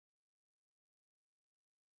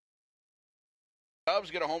Cubs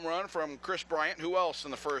get a home run from Chris Bryant. Who else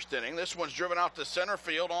in the first inning? This one's driven out to center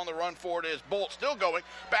field. On the run for it is Bolt, still going.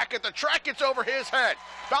 Back at the track, it's over his head.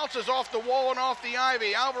 Bounces off the wall and off the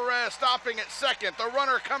ivy. Alvarez stopping at second. The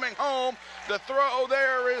runner coming home. The throw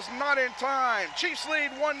there is not in time. Chiefs lead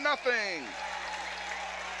 1-0.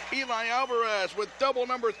 Eli Alvarez with double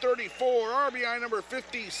number 34, RBI number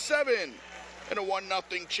 57, and a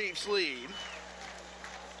 1-0 Chiefs lead.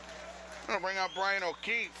 I'm going to bring out Brian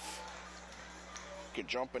O'Keefe. Can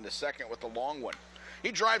jump into second with the long one.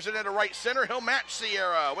 He drives it into right center. He'll match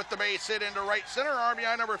Sierra with the base hit into right center.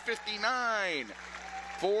 RBI number 59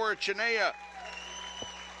 for Chinea.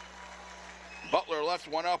 Butler left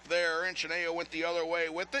one up there, and Chinea went the other way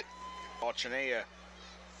with it. Chinea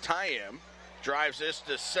tie him. Drives this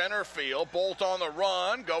to center field. Bolt on the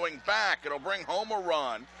run. Going back. It'll bring home a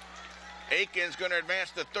run. Aiken's going to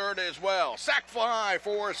advance to third as well. Sac fly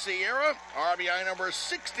for Sierra. RBI number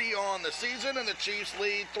 60 on the season, and the Chiefs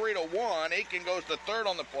lead 3-1. Aiken goes to third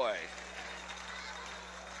on the play.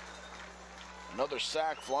 Another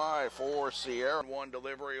sac fly for Sierra. One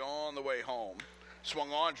delivery on the way home.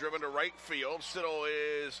 Swung on, driven to right field. Siddle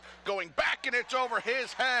is going back, and it's over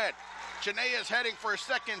his head. Chinea's heading for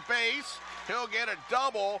second base. He'll get a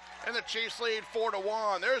double, and the Chiefs lead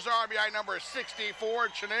 4-1. There's RBI number 60 for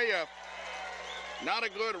Chinea. Not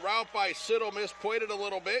a good route by Siddle, mispointed a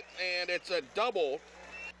little bit, and it's a double.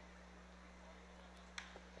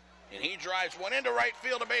 And he drives one into right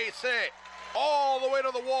field, a base hit, all the way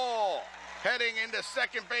to the wall. Heading into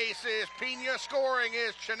second base is Pena, scoring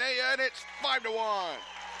is Chinea, and it's 5-1.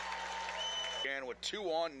 And with 2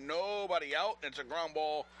 on, nobody out, it's a ground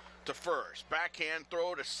ball to first. Backhand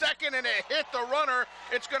throw to second, and it hit the runner.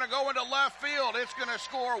 It's going to go into left field. It's going to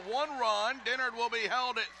score 1 run. Dennard will be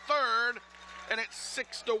held at third, and it's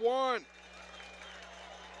 6-1.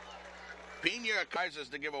 Pena rises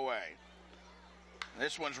to give away.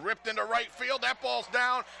 This one's ripped into right field. That ball's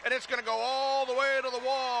down, and it's going to go all the way to the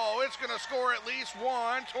wall. It's going to score at least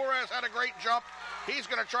 1. Torres had a great jump. He's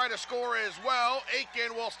going to try to score as well.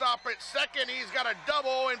 Aiken will stop at second. He's got a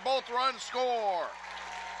double, and both runs score.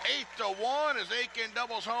 8-1 as Aiken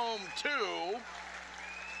doubles home 2.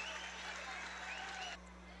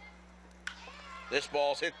 This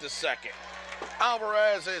ball's hit to second.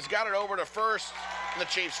 Alvarez has got it over to first, and the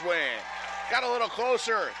Chiefs win. Got a little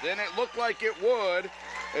closer than it looked like it would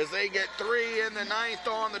as they get 3 in the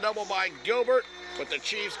 9th on the double by Gilbert, but the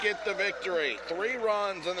Chiefs get the victory. 3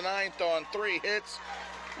 runs in the 9th on 3 hits,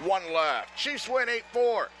 1 left. Chiefs win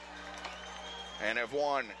 8-4 and have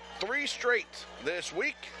won 3 straight this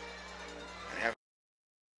week.